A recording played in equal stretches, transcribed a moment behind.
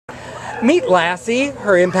Meet Lassie.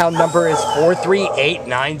 Her impound number is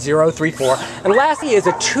 4389034. And Lassie is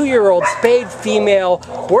a 2-year-old spayed female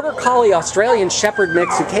Border Collie Australian Shepherd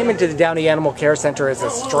mix who came into the Downey Animal Care Center as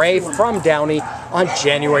a stray from Downey on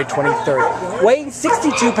January 23rd. Weighing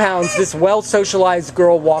 62 pounds, this well-socialized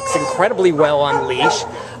girl walks incredibly well on leash.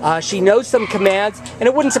 She knows some commands, and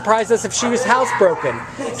it wouldn't surprise us if she was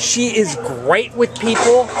housebroken. She is great with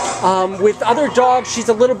people. With other dogs, she's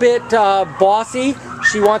a little bit bossy.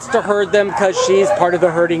 She wants to herd them because she's part of the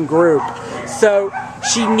herding group. So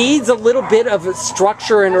she needs a little bit of a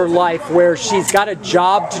structure in her life where she's got a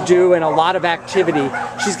job to do and a lot of activity.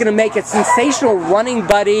 She's going to make a sensational running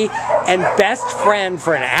buddy and best friend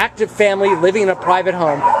for an active family living in a private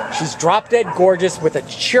home. She's drop-dead gorgeous with a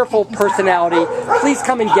cheerful personality. Please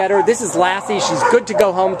come and get her. This is Lassie. She's good to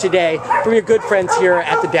go home today from your good friends here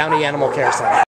at the Downey Animal Care Center.